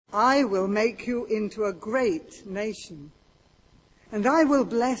I will make you into a great nation, and I will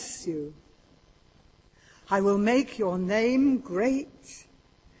bless you. I will make your name great,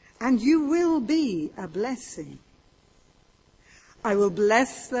 and you will be a blessing. I will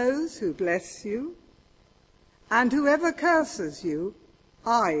bless those who bless you, and whoever curses you,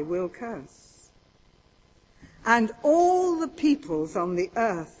 I will curse. And all the peoples on the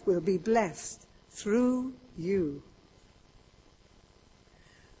earth will be blessed through you.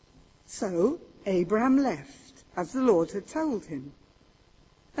 So Abram left, as the Lord had told him,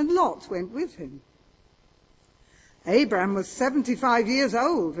 and Lot went with him. Abram was 75 years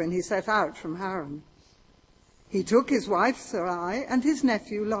old when he set out from Haran. He took his wife Sarai and his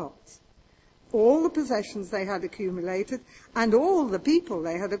nephew Lot, all the possessions they had accumulated, and all the people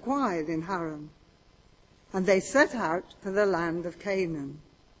they had acquired in Haran. And they set out for the land of Canaan.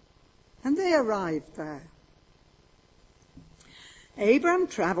 And they arrived there. Abram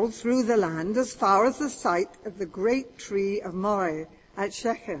travelled through the land as far as the site of the great tree of Moreh at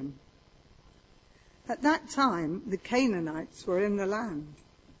Shechem. At that time, the Canaanites were in the land.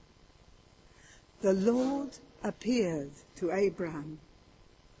 The Lord appeared to Abram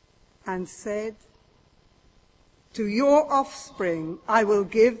and said, "To your offspring I will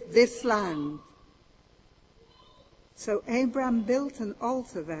give this land." So Abram built an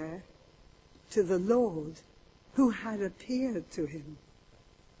altar there to the Lord who had appeared to him.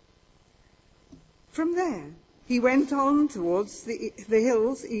 From there he went on towards the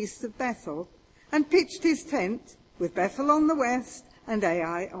hills east of Bethel and pitched his tent with Bethel on the west and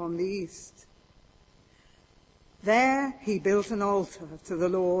Ai on the east. There he built an altar to the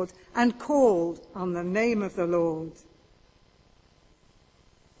Lord and called on the name of the Lord.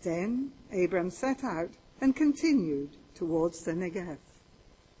 Then Abram set out and continued towards the Negev.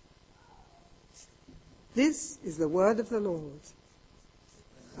 This is the word of the Lord.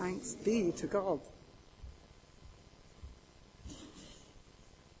 Thanks be to God.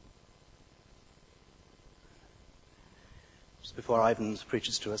 Just before Ivan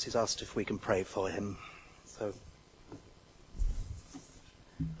preaches to us, he's asked if we can pray for him. So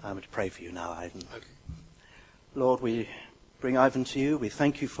I'm going to pray for you now, Ivan. Okay. Lord, we bring Ivan to you. We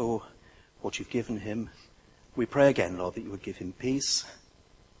thank you for what you've given him. We pray again, Lord, that you would give him peace.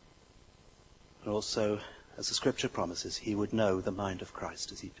 And also, as the scripture promises, he would know the mind of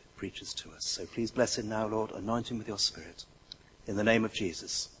Christ as he preaches to us. So please bless him now, Lord. Anoint him with your Spirit. In the name of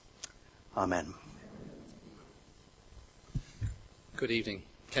Jesus. Amen. Good evening.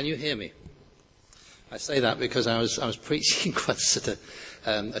 Can you hear me? I say that because I was preaching once at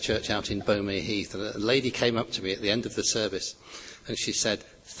a church out in Bomere Heath, and a lady came up to me at the end of the service, and she said,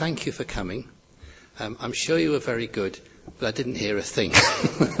 "Thank you for coming. I'm sure you were very good, but I didn't hear a thing."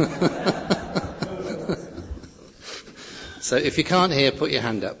 So if you can't hear, put your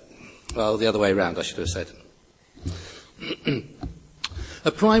hand up. Well, the other way around, I should have said.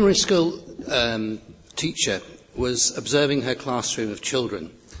 A primary school teacher was observing her classroom of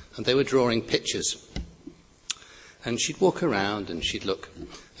children, and they were drawing pictures. And she'd walk around and she'd look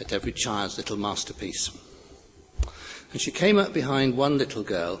at every child's little masterpiece. And she came up behind one little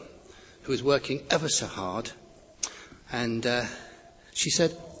girl who was working ever so hard, and she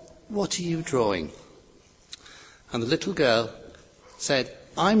said, "What are you drawing?" And the little girl said,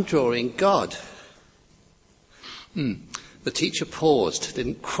 "I'm drawing God." The teacher paused,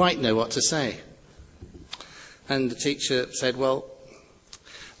 didn't quite know what to say. And the teacher said, "Well,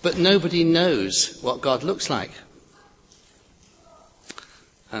 but nobody knows what God looks like."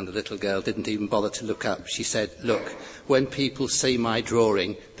 And the little girl didn't even bother to look up. She said, "Look, when people see my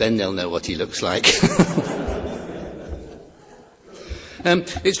drawing, then they'll know what he looks like."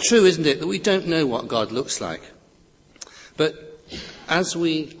 It's true, isn't it, that we don't know what God looks like. But as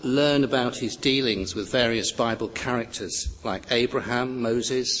we learn about his dealings with various Bible characters like Abraham,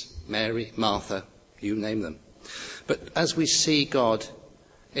 Moses, Mary, Martha, you name them, but as we see God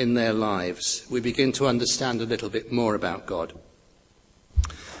in their lives, we begin to understand a little bit more about God.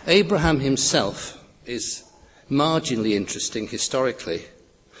 Abraham himself is marginally interesting historically,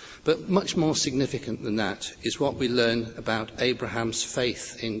 but much more significant than that is what we learn about Abraham's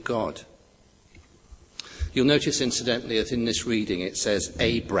faith in God. You'll notice, incidentally, that in this reading it says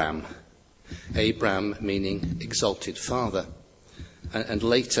Abram. Abram meaning exalted father. And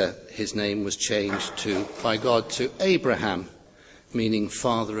later his name was changed by God to Abraham, meaning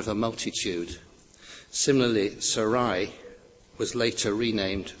father of a multitude. Similarly, Sarai was later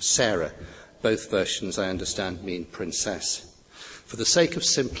renamed Sarah. Both versions, I understand, mean princess. For the sake of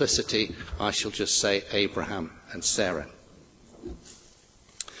simplicity, I shall just say Abraham and Sarah.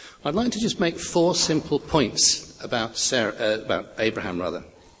 I'd like to just make 4 simple points about Abraham.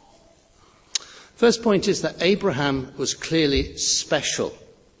 First point is that Abraham was clearly special.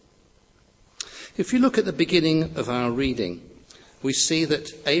 If you look at the beginning of our reading, we see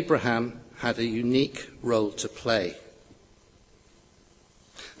that Abraham had a unique role to play.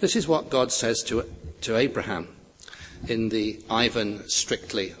 This is what God says to Abraham in the Ivan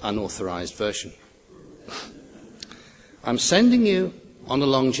strictly unauthorized version. I'm sending you on a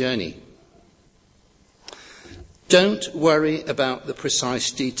long journey. Don't worry about the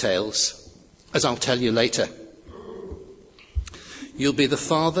precise details, as I'll tell you later. You'll be the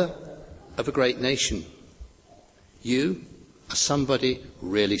father of a great nation. You are somebody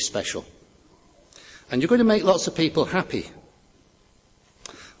really special. And you're going to make lots of people happy.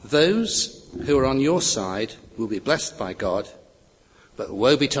 Those who are on your side will be blessed by God, but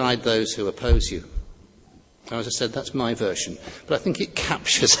woe betide those who oppose you. Now, as I said, that's my version, but I think it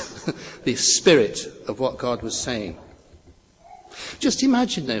captures the spirit of what God was saying. Just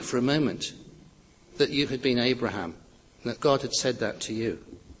imagine, though, for a moment, that you had been Abraham, and that God had said that to you.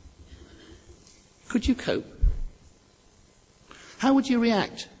 Could you cope? How would you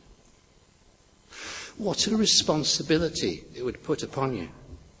react? What a responsibility it would put upon you.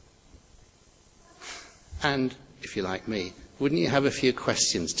 And, if you're like me, wouldn't you have a few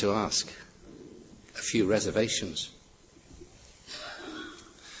questions to ask? A few reservations?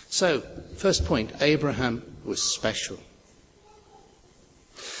 So, first point, Abraham was special.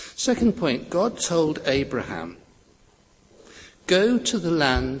 Second point, God told Abraham, go to the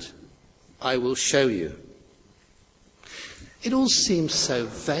land I will show you. It all seems so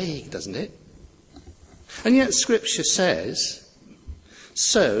vague, doesn't it? And yet Scripture says,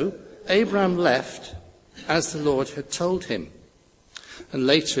 so Abraham left as the Lord had told him. And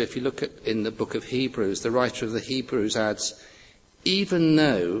later, if you look at in the book of Hebrews, the writer of the Hebrews adds, even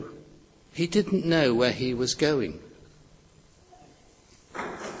though he didn't know where he was going.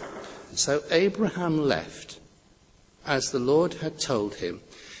 So Abraham left as the Lord had told him,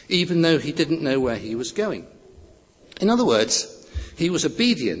 even though he didn't know where he was going. In other words, he was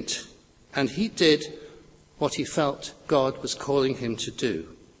obedient and he did what he felt God was calling him to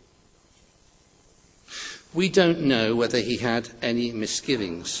do. We don't know whether he had any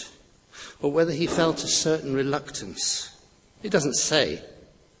misgivings or whether he felt a certain reluctance. It doesn't say.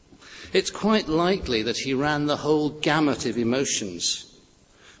 It's quite likely that he ran the whole gamut of emotions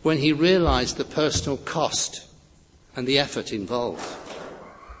when he realized the personal cost and the effort involved.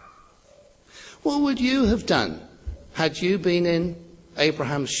 What would you have done had you been in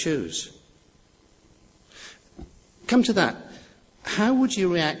Abraham's shoes? Come to that. How would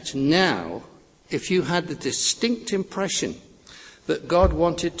you react now if you had the distinct impression that God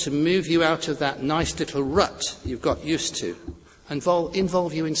wanted to move you out of that nice little rut you've got used to and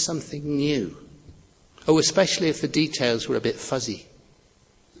involve you in something new? Oh, especially if the details were a bit fuzzy.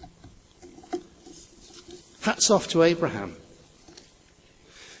 Hats off to Abraham.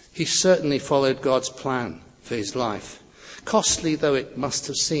 He certainly followed God's plan for his life, costly though it must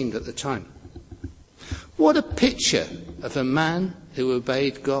have seemed at the time. What a picture of a man who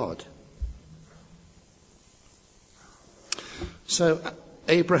obeyed God. So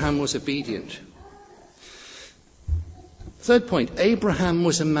Abraham was obedient. Third point, Abraham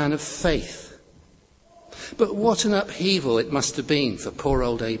was a man of faith. But what an upheaval it must have been for poor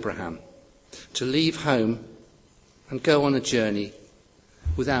old Abraham to leave home and go on a journey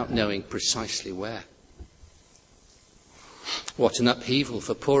without knowing precisely where. What an upheaval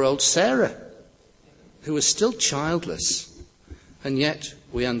for poor old Sarah, who was still childless, and yet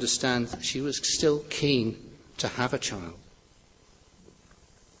we understand that she was still keen to have a child.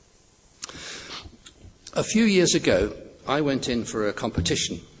 A few years ago, I went in for a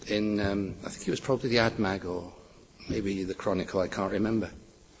competition in, I think it was probably the AdMag or maybe the Chronicle, I can't remember.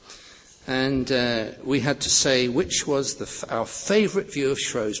 And we had to say which was our favourite view of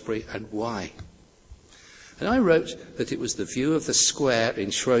Shrewsbury and why. And I wrote that it was the view of the square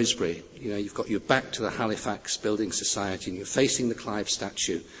in Shrewsbury. You know, you've got your back to the Halifax Building Society and you're facing the Clive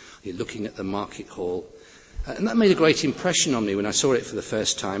statue. You're looking at the Market Hall. And that made a great impression on me when I saw it for the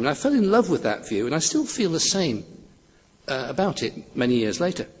first time. And I fell in love with that view, and I still feel the same about it many years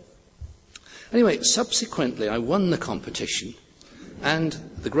later. Anyway, subsequently, I won the competition, and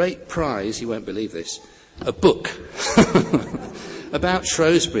the great prize, you won't believe this, a book about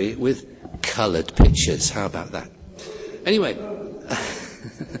Shrewsbury with coloured pictures. How about that? Anyway,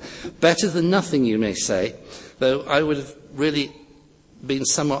 better than nothing, you may say, though I would have really been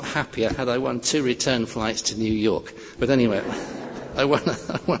somewhat happier had I won 2 return flights to New York. But anyway, I won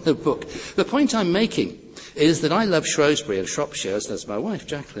a book. The point I'm making is that I love Shrewsbury and Shropshire, as does my wife,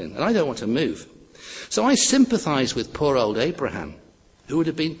 Jacqueline, and I don't want to move. So I sympathise with poor old Abraham, who would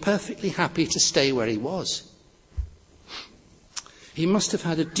have been perfectly happy to stay where he was. He must have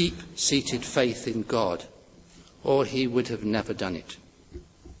had a deep-seated faith in God, or he would have never done it.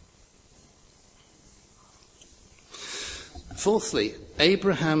 Fourthly,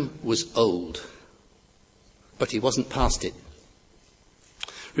 Abraham was old, but he wasn't past it.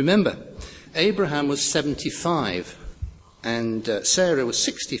 Remember, Abraham was 75 and Sarah was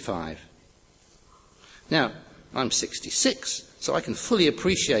 65. Now, I'm 66, so I can fully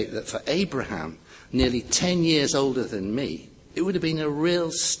appreciate that for Abraham, nearly 10 years older than me, it would have been a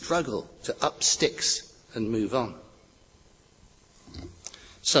real struggle to up sticks and move on.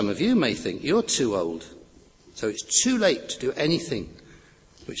 Some of you may think you're too old, so it's too late to do anything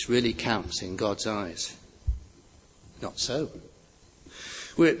which really counts in God's eyes. Not so.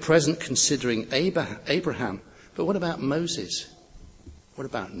 We're at present considering Abraham, but what about Moses? What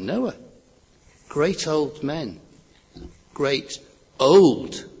about Noah? Great old men. Great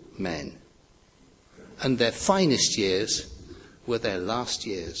old men. And their finest years were their last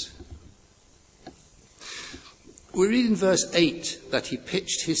years. We read in verse 8 that he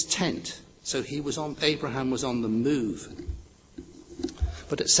pitched his tent, so Abraham was on the move.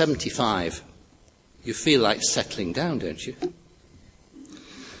 But at 75, you feel like settling down, don't you?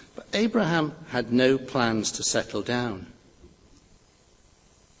 But Abraham had no plans to settle down.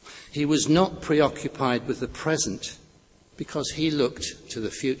 He was not preoccupied with the present because he looked to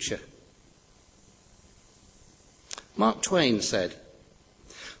the future. Mark Twain said,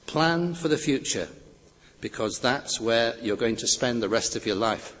 "Plan for the future, because that's where you're going to spend the rest of your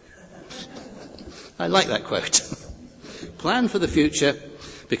life." I like that quote. Plan for the future,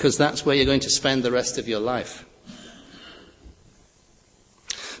 because that's where you're going to spend the rest of your life.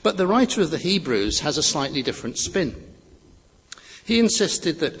 But the writer of the Hebrews has a slightly different spin. He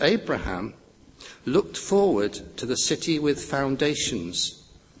insisted that Abraham looked forward to the city with foundations,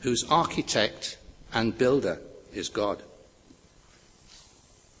 whose architect and builder is God.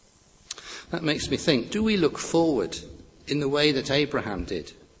 That makes me think, do we look forward in the way that Abraham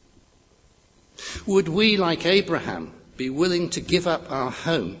did? Would we, like Abraham, be willing to give up our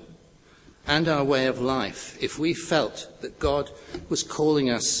home and our way of life if we felt that God was calling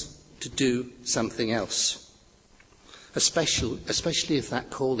us to do something else, especially if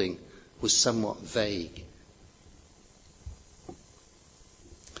that calling was somewhat vague?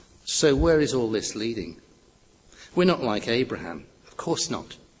 So where is all this leading? We're not like Abraham, of course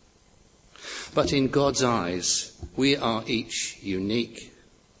not. But in God's eyes, we are each unique.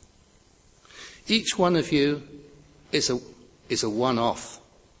 Each one of you is a one-off.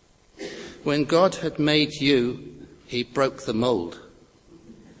 When God had made you, he broke the mould.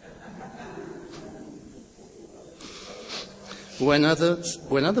 When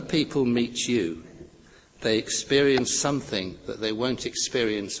other people meet you, they experience something that they won't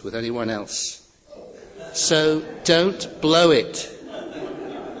experience with anyone else. So don't blow it.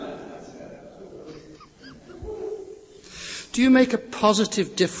 Do you make a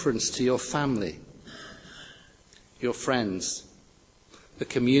positive difference to your family, your friends, the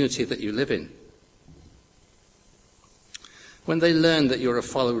community that you live in? When they learn that you're a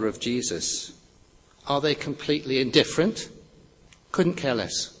follower of Jesus, are they completely indifferent? Couldn't care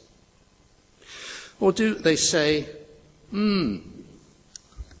less? Or do they say,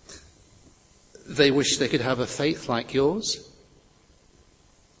 they wish they could have a faith like yours?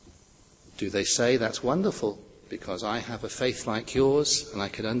 Do they say, that's wonderful, because I have a faith like yours and I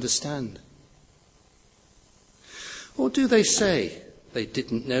can understand? Or do they say they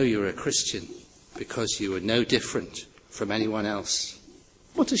didn't know you were a Christian because you were no different from anyone else?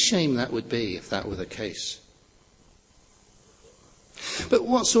 What a shame that would be if that were the case. But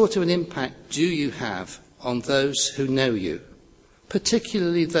what sort of an impact do you have on those who know you,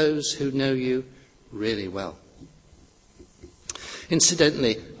 particularly those who know you really well?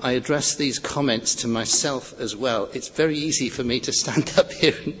 Incidentally, I address these comments to myself as well. It's very easy for me to stand up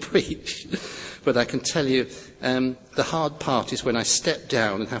here and preach, but I can tell you the hard part is when I step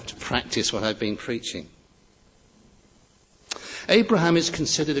down and have to practice what I've been preaching. Abraham is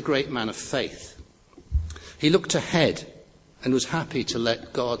considered a great man of faith. He looked ahead and was happy to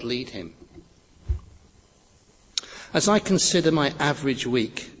let God lead him. As I consider my average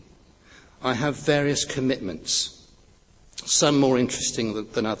week, I have various commitments, some more interesting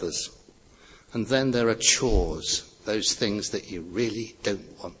than others. And then there are chores, those things that you really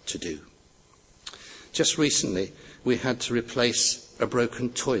don't want to do. Just recently, we had to replace a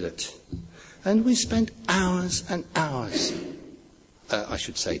broken toilet. And we spent hours and hours, I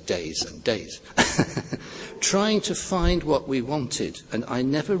should say days and days, trying to find what we wanted, and I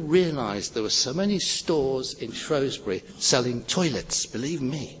never realised there were so many stores in Shrewsbury selling toilets, believe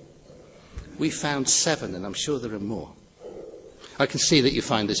me. We found 7, and I'm sure there are more. I can see that you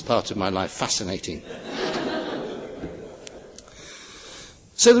find this part of my life fascinating.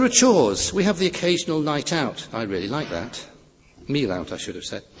 So there are chores. We have the occasional night out. I really like that. Meal out, I should have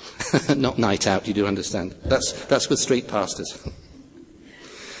said. Not night out, you do understand. That's with street pastors.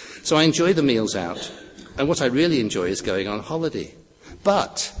 So I enjoy the meals out. And what I really enjoy is going on holiday.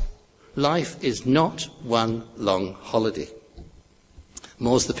 But life is not one long holiday.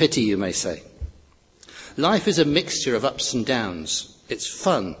 More's the pity, you may say. Life is a mixture of ups and downs. It's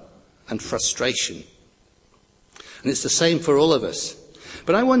fun and frustration. And it's the same for all of us.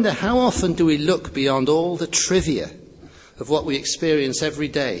 But I wonder, how often do we look beyond all the trivia of what we experience every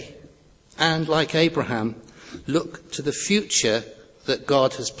day and, like Abraham, look to the future that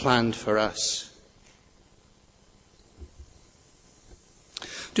God has planned for us?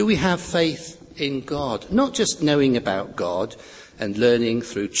 Do we have faith in God? Not just knowing about God and learning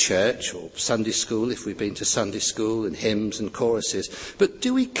through church or Sunday school, if we've been to Sunday school, and hymns and choruses, but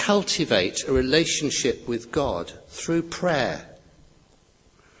do we cultivate a relationship with God through prayer,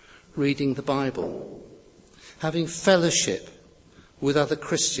 reading the Bible, having fellowship with other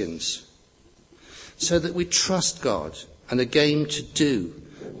Christians, so that we trust God and are game to do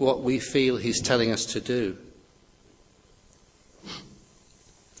what we feel he's telling us to do?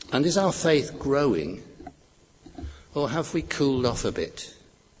 And is our faith growing, or have we cooled off a bit?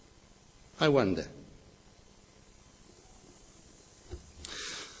 I wonder.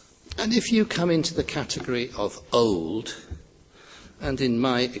 And if you come into the category of old, and in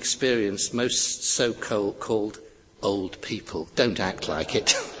my experience, most so-called old people don't act like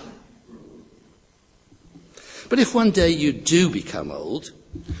it. But if one day you do become old,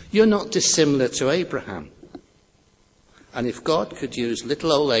 you're not dissimilar to Abraham. And if God could use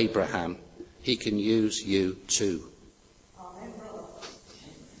little old Abraham, he can use you too.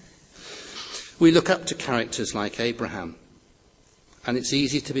 We look up to characters like Abraham, and it's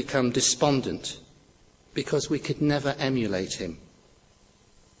easy to become despondent because we could never emulate him.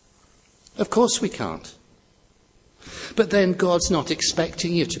 Of course we can't. But then God's not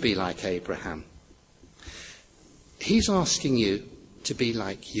expecting you to be like Abraham. He's asking you to be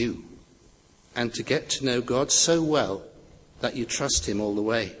like you and to get to know God so well that you trust him all the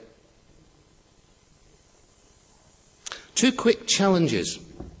way. 2 quick challenges.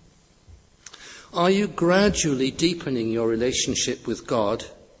 Are you gradually deepening your relationship with God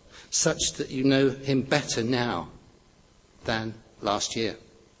such that you know him better now than last year,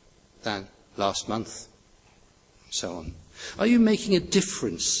 than last month, and so on? Are you making a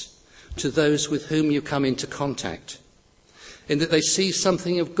difference to those with whom you come into contact, in that they see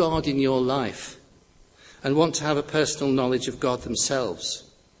something of God in your life and want to have a personal knowledge of God themselves?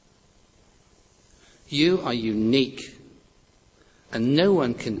 You are unique, and no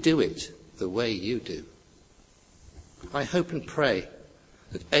one can do it the way you do. I hope and pray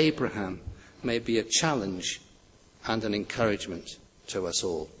that Abraham may be a challenge and an encouragement to us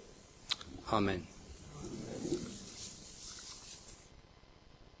all. Amen.